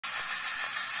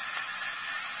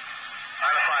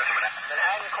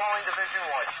Manhattan calling Division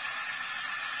 1.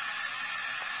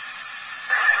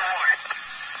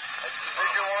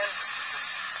 Division 1.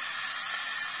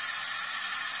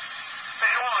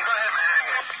 Division 1, go ahead,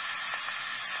 Manhattan.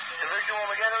 Division 1,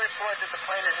 we're getting a report that the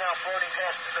plane is now floating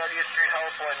past the 30th Street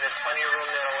heliport and there's plenty of room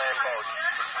there to land boats.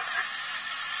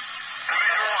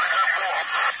 Division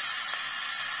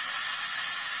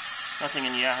 1, 10-4. Nothing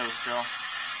in Yahoo still.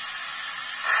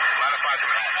 Modify to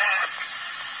Manhattan.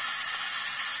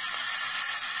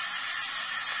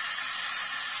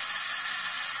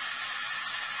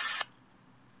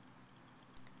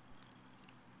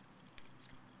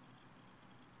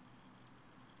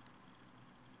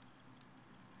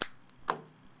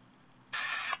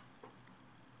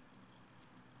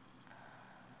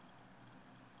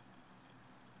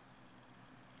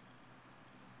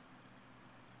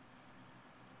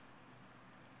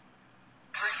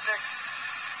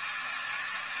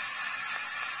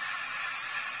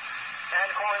 And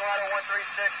calling ladder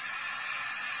 136.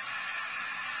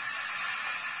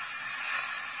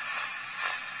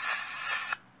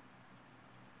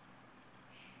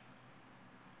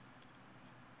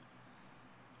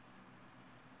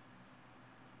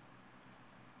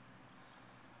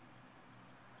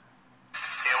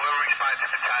 Yeah, we're responding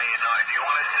to Battalion 9. Do you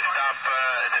want us to stop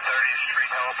at the 30th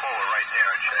Street heliport? We're right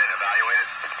there and evaluate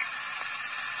it.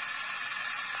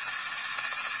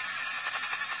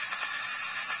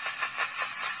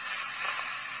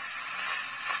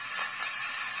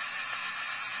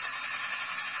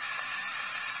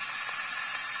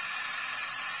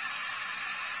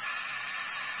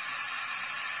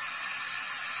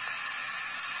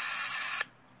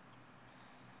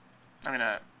 I'm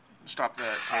gonna stop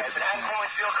the tape. Manhattan calling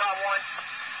Field Comm 1.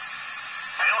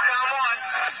 Field Comm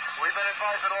 1. We've been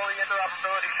advised that all the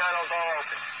interoperability channels are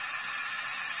open.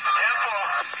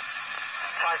 10-4.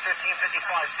 Time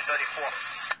 15:55 to 34.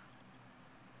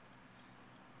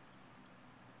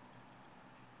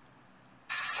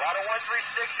 Ladder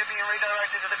 136, you're being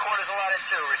redirected to the quarters of ladder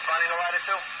 2. Responding to ladder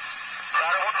 2.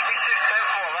 Ladder 136,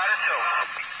 10-4, ladder 2.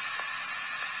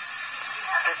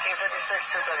 15:56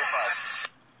 to 35.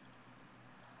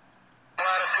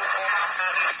 Ladder 2,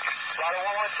 ladder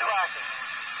 112 active.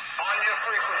 On your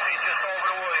frequency, just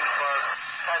over to Williamsburg.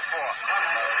 10-4.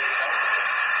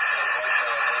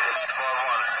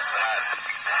 4-1.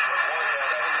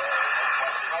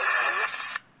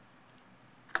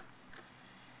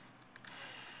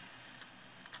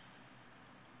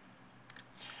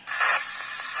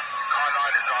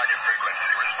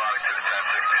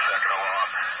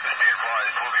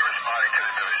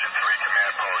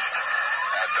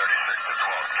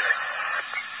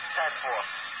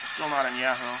 Still not in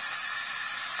Yahoo.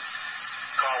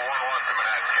 Call 1-1 to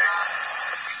Manhattan, King.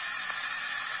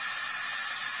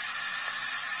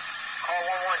 Call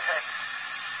 1-1, check.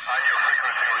 On your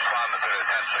frequency, respond to the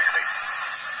 1060.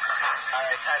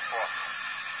 Alright, 10-4.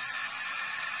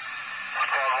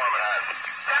 Call 1 Manhattan.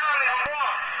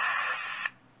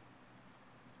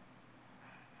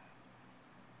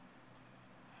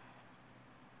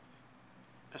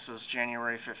 This is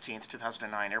January 15th,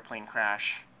 2009, airplane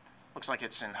crash. Looks like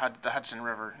it's in the Hudson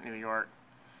River, New York.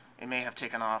 It may have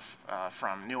taken off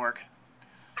from Newark.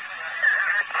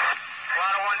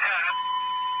 Ladder 110.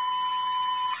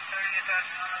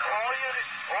 All units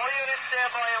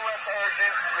stand by unless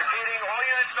urgent. Repeating, all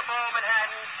units to below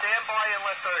Manhattan, stand by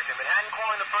unless urgent. Manhattan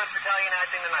calling the 1st Battalion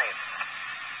acting the 9th.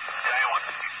 Battalion 1.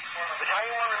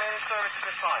 Battalion 1 remaining service at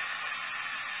this time.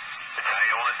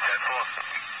 Battalion 1, 10-4.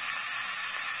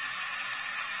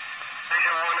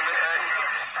 Division 1 to Manhattan.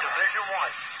 Division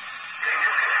 1.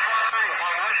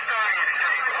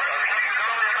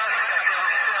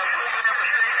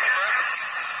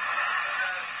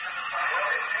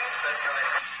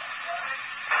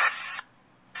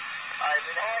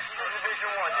 Manhattan to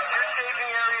Division 1. The two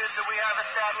staging areas that we have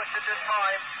established at this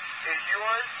time is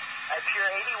yours at Pier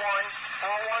 81,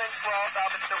 41 and 12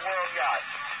 opposite World Yacht.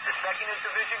 The second is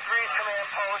Division 3's command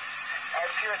post at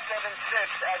Pier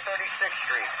 76 at 36th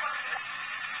Street.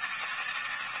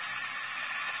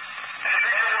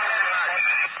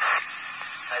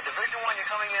 Division 1, you're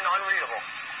coming in unreadable.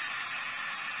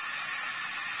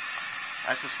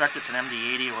 I suspect it's an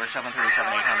MD-80 or a 737-800.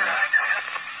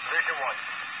 Division 1.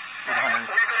 With 100. We've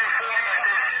been informed that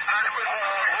there's adequate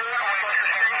room across the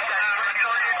state at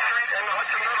 30th Street and the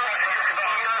Hudson River. You can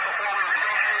confirm that before we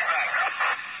relocate back.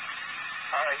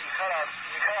 Alright, you cut out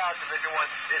Division 1.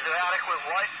 Is there adequate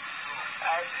what?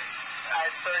 At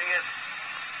 30th?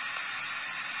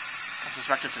 I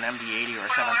suspect it's an MD-80 or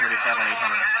a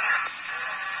 737-800.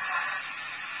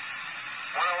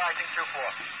 1 acting 2-4.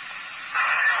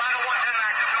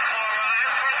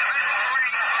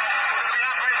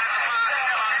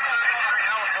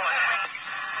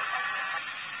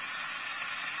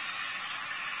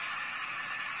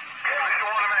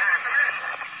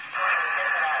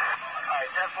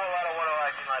 10-4, ladder 1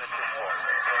 acting, ladder 2-4.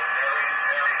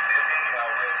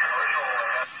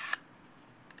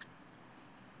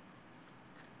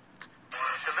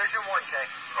 Division 1, K.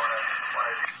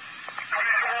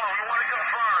 Division 1, we want to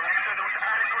confirm. You said there was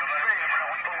adequate space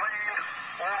to land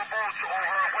all the boats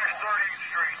over West 30th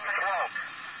Street and 12.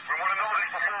 We want to know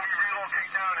this before we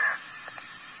relocate down there.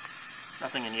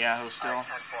 Nothing in Yahoo still. All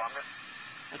right, 10-4, I'm good.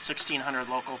 It's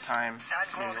 1600 local time.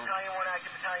 10-4, Battalion 1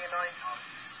 active, Battalion 9.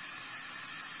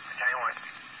 Battalion 1.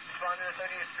 Respond to the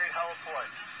 30th Street heliport.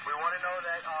 We want to know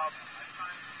that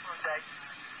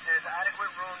there's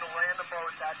adequate room to land the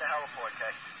boats at the heliport,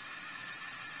 okay?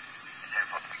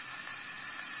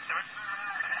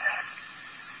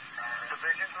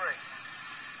 Division 3.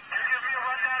 Can you give me a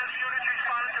rundown of the units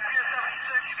responding to Pier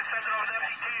 76? You can send it over to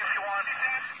MDT if you want.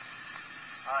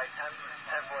 Alright,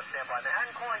 10-4, stand by.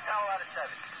 Manhattan calling tower out of 7.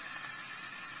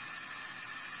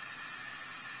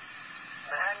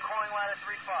 Manhattan calling ladder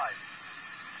 3-5.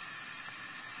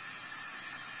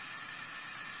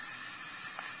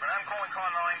 Manhattan calling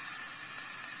car 9.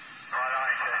 Car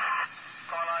 9, sir.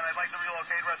 Car 9, I'd like to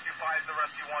relocate rescue 5 to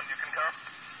rescue 1. You concur?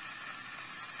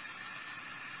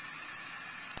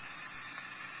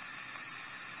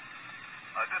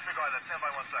 Disregard that. Stand by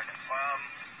 1 second.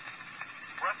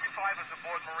 Rescue 5 is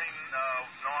aboard Marine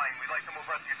 9. We'd like to move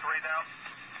rescue 3 down.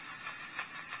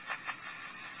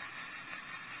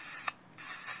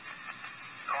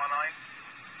 Car 9.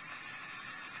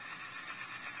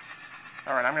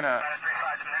 All right, I'm gonna. Ladder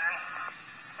 3-5 to Manhattan.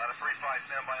 Ladder 3-5,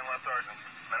 stand by and left urgent.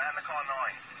 Manhattan to car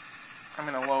 9. I'm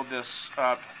gonna load this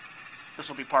up. This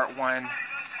will be part 1.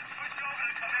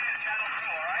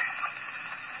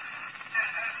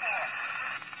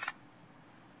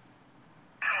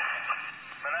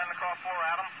 Call 4,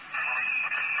 Adam.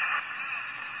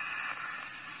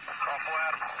 Call 4,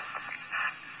 Adam.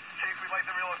 Chief, we'd like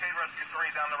to relocate rescue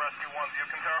 3 down to rescue 1. Do you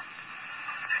concur?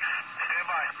 Stand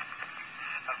by.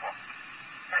 10-4.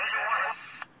 Rescue 1.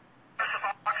 There's a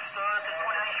box to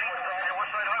 29th Street and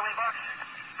Westside Highway box.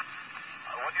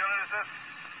 What unit is this?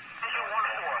 Division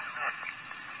 1-4.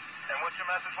 And what's your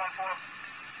message, 1-4?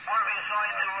 Want to be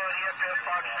assigned to the aircraft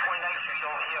box 29th Street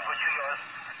over here for 2 yards.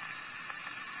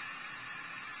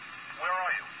 Where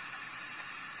are you?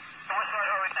 West side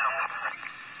highway now.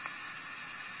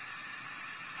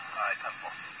 Alright, 10-4.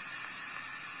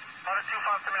 Ladder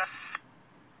 2-5 to Manhattan.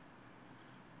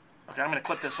 Okay, I'm gonna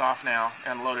clip this off now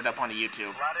and load it up onto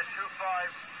YouTube. Ladder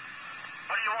 2-5.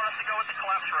 What do you want us to go with the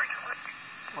collapse rig?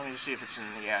 Let me just see if it's in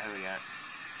Yahoo yet.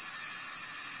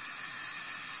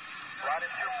 Ladder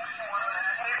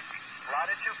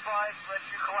 2-5,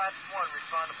 rescue collapse 1.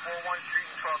 Respond to 41 Street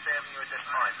and 12th Avenue at this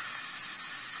time.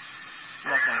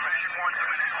 Nothing.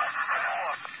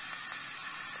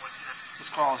 This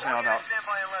call is now about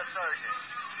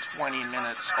 20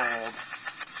 minutes old.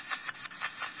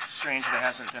 Strange that it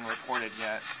hasn't been reported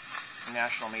yet in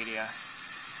national media.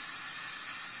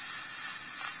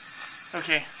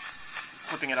 Okay,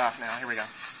 clipping it off now. Here we go.